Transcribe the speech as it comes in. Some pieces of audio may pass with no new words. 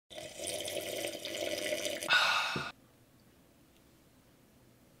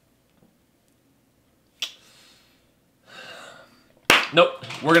Nope,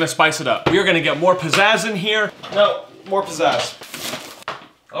 we're gonna spice it up. We're gonna get more pizzazz in here. No, more pizzazz.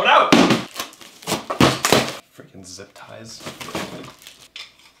 Oh no! Freaking zip ties.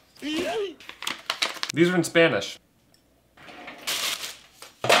 These are in Spanish.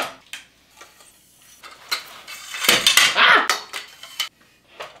 Ah!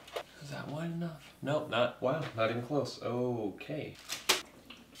 Is that wide enough? Nope, not, wow, not even close. Okay.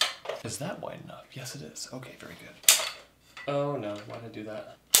 Is that wide enough? Yes, it is. Okay, very good. Oh no, why did I do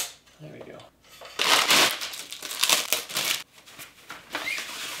that? There we go.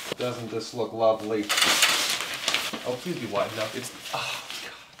 Doesn't this look lovely? Oh, please be wide enough. It's, oh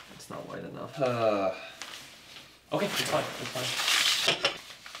god, it's not wide enough. Okay, it's fine, it's fine.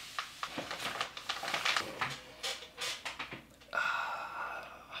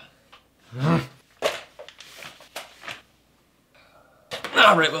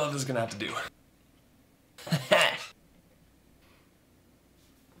 Alright, well, this is gonna have to do.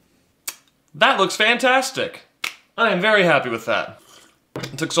 That looks fantastic. I am very happy with that.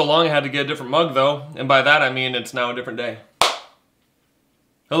 It took so long I had to get a different mug though, and by that I mean it's now a different day.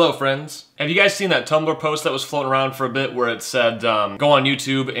 Hello friends. Have you guys seen that Tumblr post that was floating around for a bit where it said, go on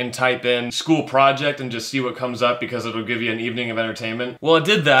YouTube and type in school project and just see what comes up because it'll give you an evening of entertainment? Well, I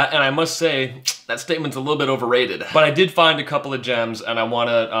did that and I must say, that statement's a little bit overrated. But I did find a couple of gems and I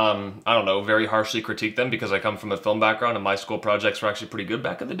wanna, I don't know, very harshly critique them because I come from a film background and my school projects were actually pretty good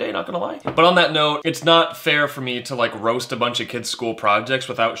back in the day, not gonna lie. But on that note, it's not fair for me to like roast a bunch of kids' school projects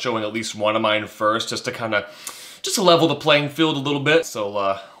without showing at least one of mine first, just to level the playing field a little bit.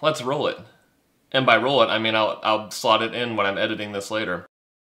 So let's roll it. And by roll it, I mean I'll slot it in when I'm editing this later.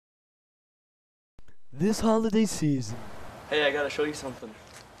 This holiday season. Hey, I gotta show you something.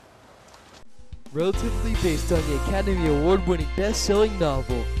 Relatively based on the Academy Award-winning best-selling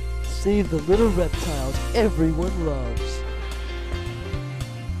novel, Save the Little Reptiles Everyone Loves.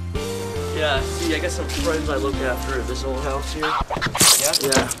 Yeah, see, I got some friends I look after at this old house here. Yeah?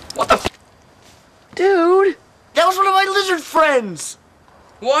 Yeah. What the f? Dude! That was one of my lizard friends!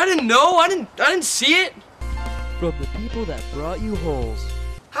 Well, I didn't know. I didn't see it. From the people that brought you holes.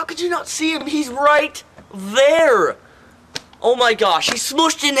 How could you not see him? He's right there! Oh my gosh, he's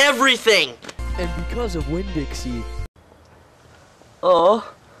smushed in everything! And because of Winn-Dixie.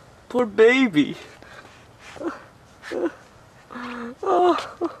 Oh, poor baby.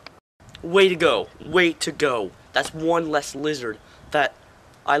 Oh. Way to go. Way to go. That's one less lizard that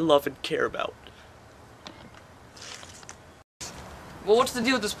I love and care about. Well, what's the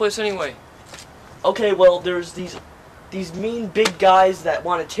deal with this place anyway? Okay, well, there's these mean big guys that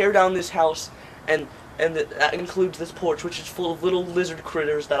want to tear down this house, and that includes this porch, which is full of little lizard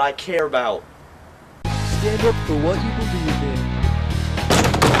critters that I care about. Stand up for what you believe in.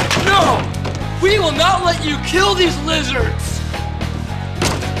 No! We will not let you kill these lizards!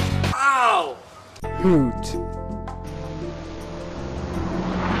 Ow! Hoot.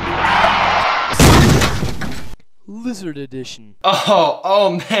 Lizard Edition.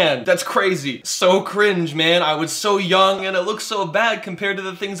 Oh man, that's crazy. So cringe, man. I was so young and it looks so bad compared to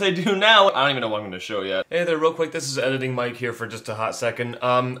the things I do now. I don't even know what I'm gonna show yet. Hey there, real quick, this is editing Mike here for just a hot second.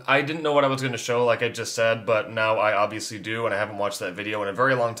 I didn't know what I was gonna show like I just said, but now I obviously do and I haven't watched that video in a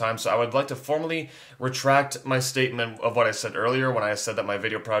very long time, so I would like to formally retract my statement of what I said earlier when I said that my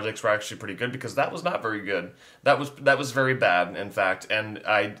video projects were actually pretty good, because that was not very good. That was very bad, in fact, and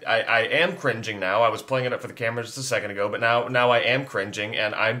I am cringing now. I was playing it up for the camera just a second ago, but now I am cringing,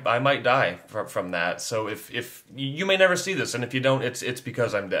 and I might die from that. So if you may never see this, and if you don't, it's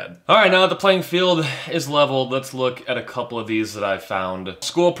because I'm dead. All right, now that the playing field is leveled, let's look at a couple of these that I found.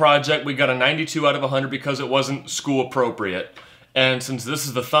 School project, we got a 92 out of 100 because it wasn't school appropriate, and since this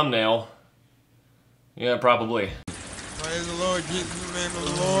is the thumbnail, yeah, probably. Praise the Lord, Jesus, in the name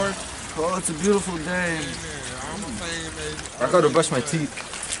of the Lord. Oh, it's a beautiful day. I gotta brush my teeth.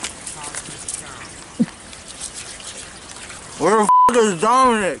 Where the f is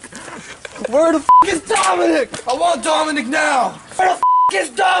Dominic? Where the f is Dominic? I want Dominic now! Where the f is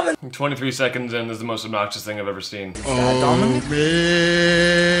Dominic? 23 seconds in is the most obnoxious thing I've ever seen. Is that Dominic?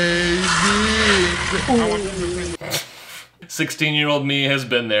 16-year-old me has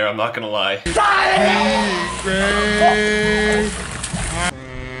been there, I'm not gonna lie.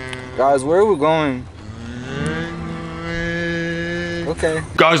 Guys, where are we going? Okay.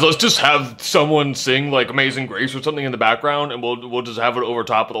 Guys, let's just have someone sing like Amazing Grace or something in the background, and we'll just have it over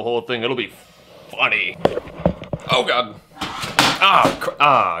top of the whole thing. It'll be funny. Oh god.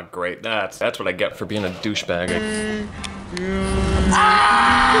 Great. That's what I get for being a douchebag.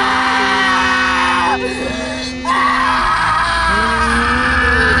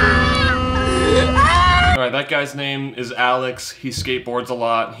 Alright, that guy's name is Alex. He skateboards a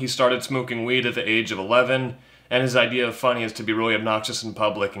lot. He started smoking weed at the age of 11, and his idea of funny is to be really obnoxious in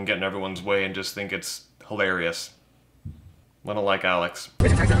public and get in everyone's way and just think it's hilarious. I don't like Alex.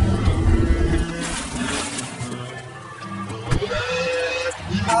 Get in the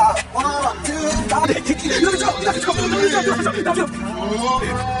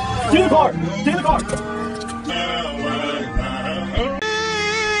car! Get in the car!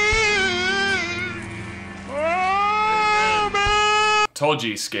 Told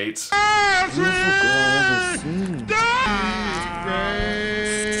you he skates. Beautiful girl I've ever seen.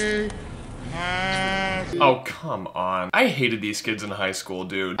 Oh, come on. I hated these kids in high school,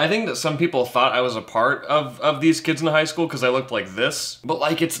 dude. I think that some people thought I was a part of these kids in high school because I looked like this. But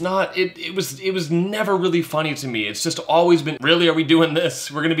like, it's not, it was never really funny to me. It's just always been, really, are we doing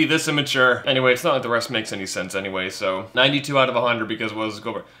this? We're gonna be this immature. Anyway, it's not like the rest makes any sense anyway, so 92 out of 100 because what was it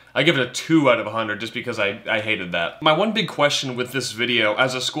go? I give it a 2 out of 100 just because I hated that. My one big question with this video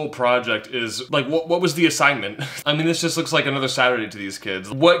as a school project is, like, what was the assignment? I mean, this just looks like another Saturday to these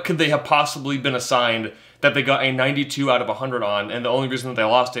kids. What could they have possibly been assigned that they got a 92 out of 100 on, and the only reason that they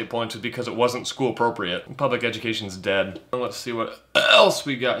lost 8 points was because it wasn't school appropriate? Public education's dead. Let's see what else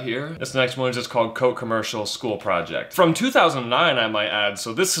we got here. This next one is just called Coke Commercial School Project. From 2009, I might add,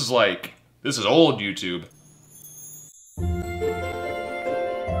 so this is like, this is old YouTube.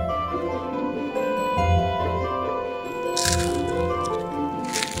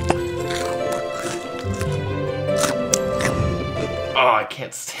 Oh, I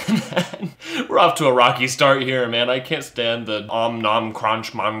can't stand that. We're off to a rocky start here, man. I can't stand the nom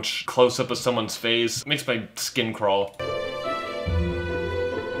crunch munch close-up of someone's face. It makes my skin crawl.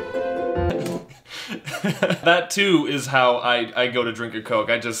 That too is how I go to drink a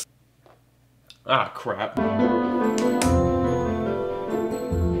Coke. I just... Ah, crap.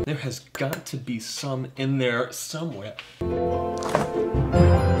 There has got to be some in there somewhere.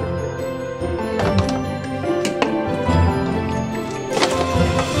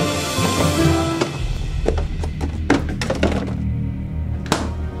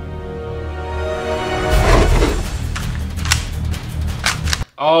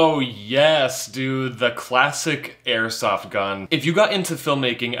 Oh yes, dude, the classic airsoft gun. If you got into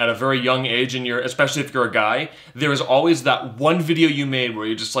filmmaking at a very young age and especially if you're a guy, there is always that one video you made where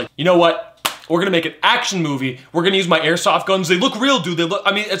you're just like, you know what? We're gonna make an action movie. We're gonna use my airsoft guns. They look real, dude. They look,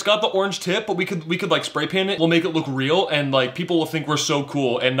 I mean, it's got the orange tip, but we could like spray paint it. We'll make it look real and like people will think we're so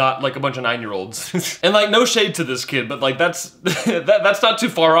cool and not like a bunch of 9-year-olds. And like no shade to this kid, but like that's, that's not too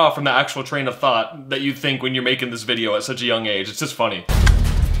far off from the actual train of thought that you think when you're making this video at such a young age. It's just funny.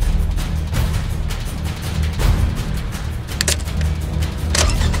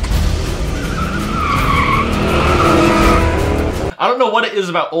 I don't know what it is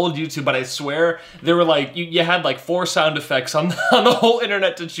about old YouTube, but I swear there were like, you had like 4 sound effects on the whole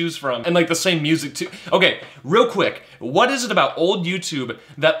internet to choose from, and like the same music too. Okay, real quick, what is it about old YouTube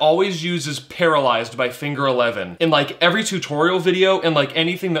that always uses Paralyzed by Finger 11 in like every tutorial video and like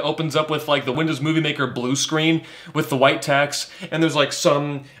anything that opens up with like the Windows Movie Maker blue screen with the white text, and there's like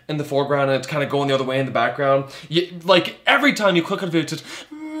some in the foreground and it's kind of going the other way in the background. Like every time you click on a video, it's just...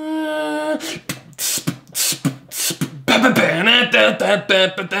 I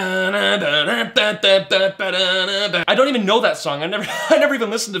don't even know that song. I never even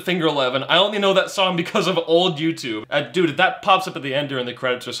listened to Finger 11. I only know that song because of old YouTube. Dude, if that pops up at the end during the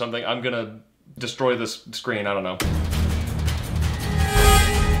credits or something, I'm gonna destroy this screen. I don't know.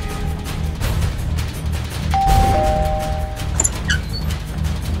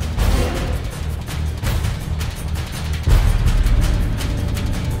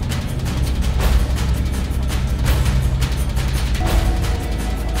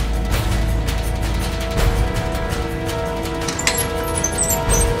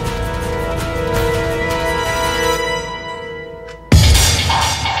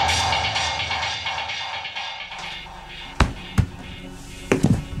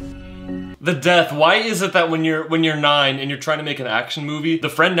 The death. Why is it that when you're 9 and you're trying to make an action movie, the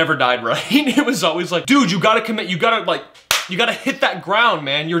friend never died, right? It was always like, dude, you gotta commit, you gotta hit that ground,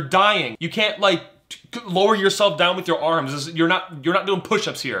 man. You're dying. You can't like lower yourself down with your arms. You're not doing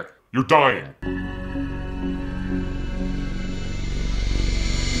push-ups here. You're dying.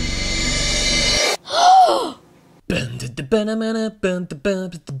 Bend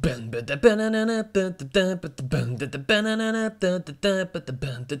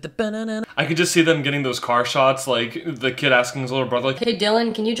I could just see them getting those car shots, like the kid asking his little brother, like, "Hey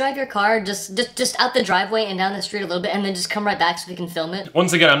Dylan, can you drive your car just out the driveway and down the street a little bit and then just come right back so we can film it?"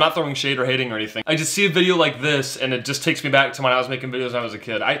 Once again, I'm not throwing shade or hating or anything. I just see a video like this and it just takes me back to when I was making videos when I was a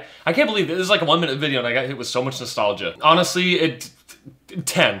kid. I can't believe this is like a 1-minute video and I got hit with so much nostalgia. Honestly,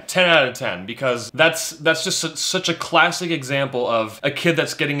 10 out of 10, because that's just such a classic example of a kid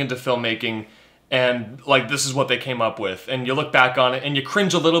that's getting into filmmaking and like this is what they came up with, and you look back on it and you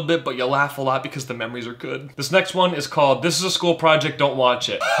cringe a little bit but you laugh a lot because the memories are good. This next one is called "This is a School Project, Don't Watch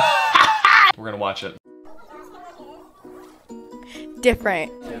It." We're gonna watch it.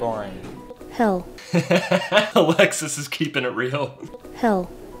 Different. Boring. Hell. Alexis is keeping it real.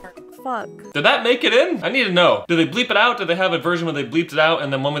 Hell. Fuck. Did that make it in? I need to know. Did they bleep it out? Did they have a version where they bleeped it out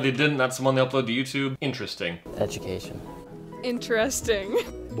and then one where they didn't, that's the one they upload to YouTube? Interesting. Education. Interesting.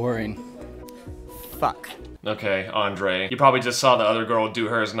 Boring. Fuck. Okay, Andre. You probably just saw the other girl do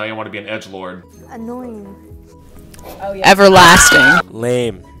hers and now you want to be an edgelord. Annoying. Oh yeah. Everlasting.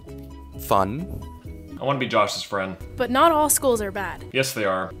 Lame. Fun. I want to be Josh's friend. But not all schools are bad. Yes, they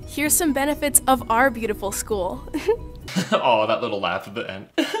are. Here's some benefits of our beautiful school. Oh, that little laugh at the end.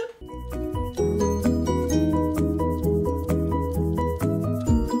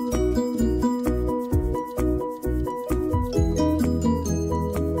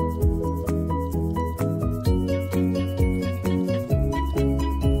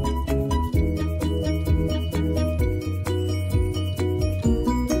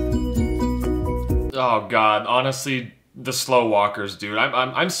 Oh God, honestly, the slow walkers, dude.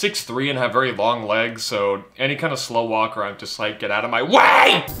 I'm 6'3" and have very long legs, so any kind of slow walker, I'm just like, get out of my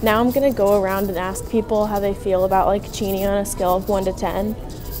way! Now I'm gonna go around and ask people how they feel about like cheating on a scale of 1 to 10.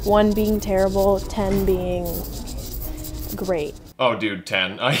 1 being terrible, 10 being great. Oh, dude,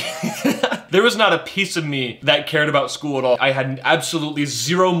 10. There was not a piece of me that cared about school at all. I had absolutely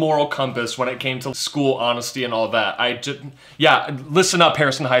zero moral compass when it came to school, honesty, and all that. Yeah, listen up,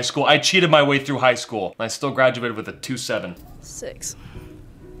 Harrison High School. I cheated my way through high school, and I still graduated with a 2.7. 6.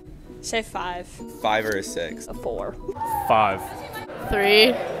 Say 5. 5 or a 6? A 4. 5.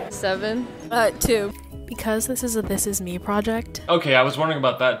 3. 7. 2. Because this is a This Is Me project. Okay, I was wondering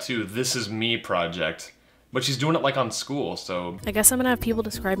about that too. This Is Me project. But she's doing it like on school, so... I guess I'm gonna have people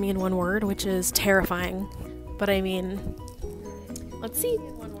describe me in one word, which is terrifying. But I mean... Let's see.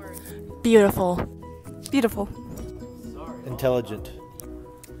 One word. Beautiful. Beautiful. Intelligent.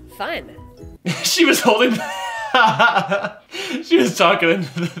 Fun. She was holding... She was talking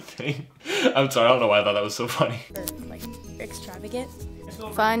into the thing. I'm sorry, I don't know why I thought that was so funny. Like, extravagant.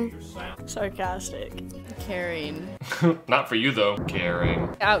 Fun. Sarcastic. Caring. Not for you, though.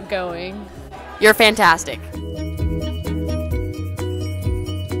 Caring. Outgoing. You're fantastic.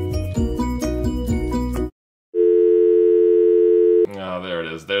 Oh, there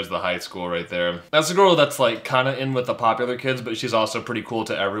it is. There's the high school right there. That's a girl that's like kind of in with the popular kids, but she's also pretty cool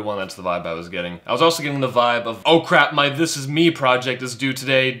to everyone. That's the vibe I was getting. I was also getting the vibe of, oh crap, my This Is Me project is due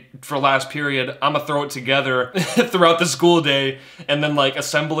today for last period. I'm gonna throw it together throughout the school day and then like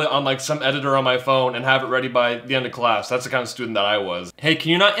assemble it on like some editor on my phone and have it ready by the end of class. That's the kind of student that I was. Hey,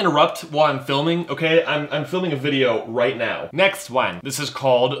 can you not interrupt while I'm filming? Okay, I'm filming a video right now. Next one. This is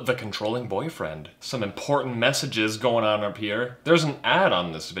called The Controlling Boyfriend. Some important messages going on up here. There's an ad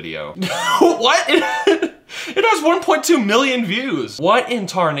on this video. What? It has 1.2 million views. What in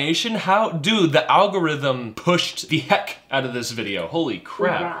tarnation? How? Dude, the algorithm pushed the heck out of this video. Holy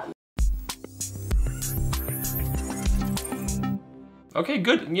crap. Okay,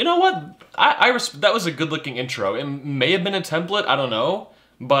 good. You know what? That was a good looking intro. It may have been a template, I don't know.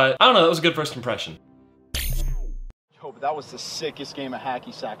 But I don't know, that was a good first impression. Yo, but that was the sickest game of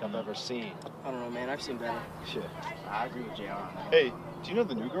hacky sack I've ever seen. I don't know, man. I've seen better. Shit, I agree with JR on that. Hey, do you know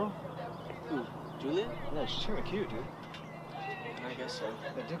the new girl? Who? Julia? Yeah, she's kind of cute, dude. I guess so.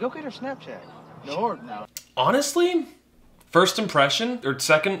 Dude, go get her Snapchat. No. Honestly, first impression, or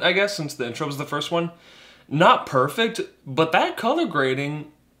second, I guess, since the intro was the first one, not perfect, but that color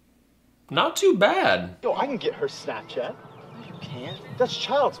grading, not too bad. Yo, I can get her Snapchat. You can't? That's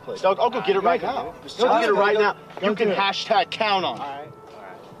child's play. Dog, I'll go get it right now. Go get it right now. You can hashtag count on it. All right.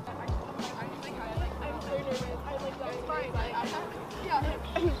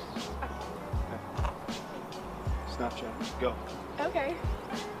 Snapchat, go. Okay.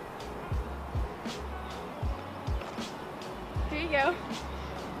 Here you go.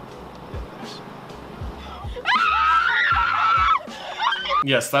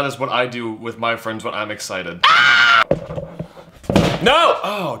 Yes, that is what I do with my friends when I'm excited. No!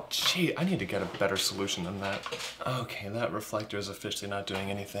 Oh, gee, I need to get a better solution than that. Okay, that reflector is officially not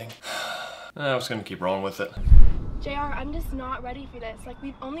doing anything. I was gonna keep rolling with it. JR, I'm just not ready for this. Like,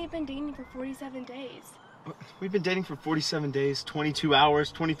 we've only been dating for 47 days. We've been dating for 47 days, 22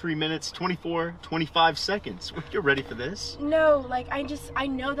 hours, 23 minutes, 24, 25 seconds. You're ready for this? No, like, I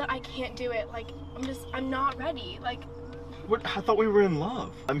know that I can't do it. Like, I'm not ready. Like, What? I thought we were in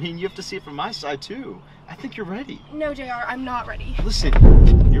love. I mean, you have to see it from my side, too. I think you're ready. no, JR, I'm not ready. Listen,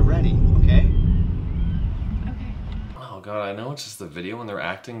 you're ready, okay? Okay. Oh god, I know it's just the video when they're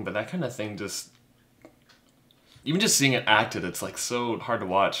acting, but that kind of thing just... Even just seeing it acted, it's like so hard to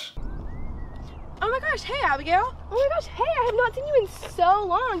watch. Oh my gosh, hey Abigail. Oh my gosh, hey, I have not seen you in so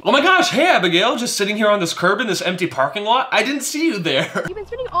long. Oh my gosh, hey Abigail, just sitting here on this curb in this empty parking lot? I didn't see you there. You've been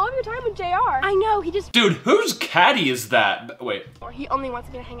spending all of your time with JR. I know, he just... Dude, whose caddy is that? Wait. Or he only wants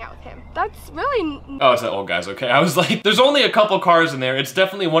me to hang out with him. That's really... Oh, it's that old guy's, okay. I was like, there's only a couple cars in there. It's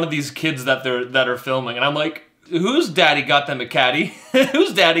definitely one of these kids that are filming, and I'm like, whose daddy got them a caddy?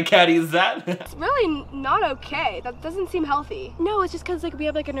 Whose daddy caddy is that? It's really not okay. That doesn't seem healthy. No, it's just because like we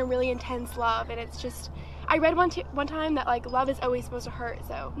have like a really intense love, and it's just... I read one time that like love is always supposed to hurt,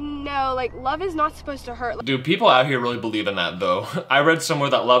 so no, like love is not supposed to hurt. Dude, people out here really believe in that though. I read somewhere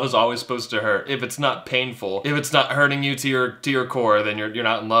that love is always supposed to hurt. If it's not painful, if it's not hurting you to your core, then you're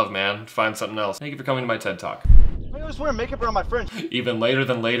not in love, man. Find something else. Thank you for coming to my TED Talk. I was wearing makeup around my friends. Even later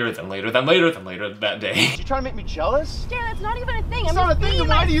than later than later than later than later that day. You trying to make me jealous? Yeah, that's not even a thing. It's not a thing, then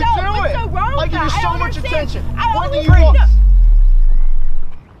why do you do What's it? so wrong I with give that? you I so don't much understand. attention. I What do only you want?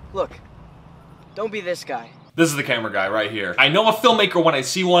 Look, don't be this guy. This is the camera guy right here. I know a filmmaker when I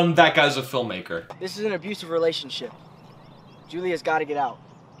see one. That guy's a filmmaker. This is an abusive relationship. Julia's got to get out.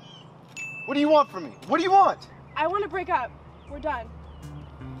 What do you want from me? What do you want? I want to break up. We're done.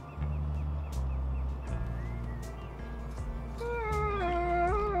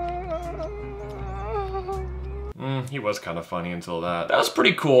 He was kind of funny until that. That was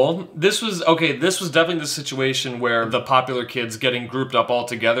pretty cool. This was definitely the situation where the popular kids getting grouped up all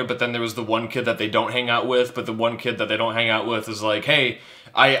together, but then there was the one kid that they don't hang out with, but the one kid that they don't hang out with is like, hey,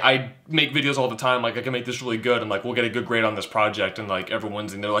 I make videos all the time, like I can make this really good, and like we'll get a good grade on this project, and like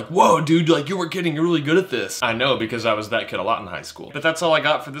everyone's in there like, whoa dude, like you were kidding, you're really good at this. I know, because I was that kid a lot in high school. But that's all I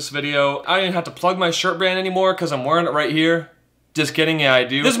got for this video. I don't even have to plug my shirt brand anymore because I'm wearing it right here. Just kidding, yeah I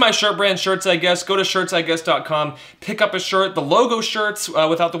do. This is my shirt brand, Shirts I Guess. Go to shirtsiguess.com, pick up a shirt. The logo shirts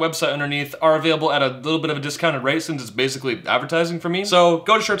without the website underneath are available at a little bit of a discounted rate since it's basically advertising for me. So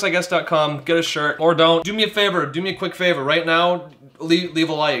go to shirtsiguess.com, get a shirt, or don't. Do me a favor, do me a quick favor. Right now, leave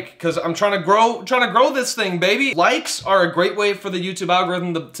a like, because I'm trying to grow this thing, baby. Likes are a great way for the YouTube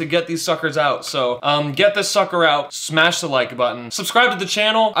algorithm to get these suckers out. So get this sucker out, smash the like button, subscribe to the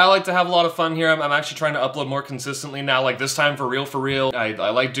channel. I like to have a lot of fun here. I'm actually trying to upload more consistently now, like this time for real. I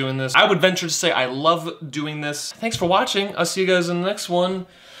like doing this. I would venture to say I love doing this. Thanks for watching. I'll see you guys in the next one.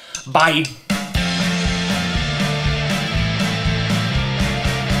 Bye.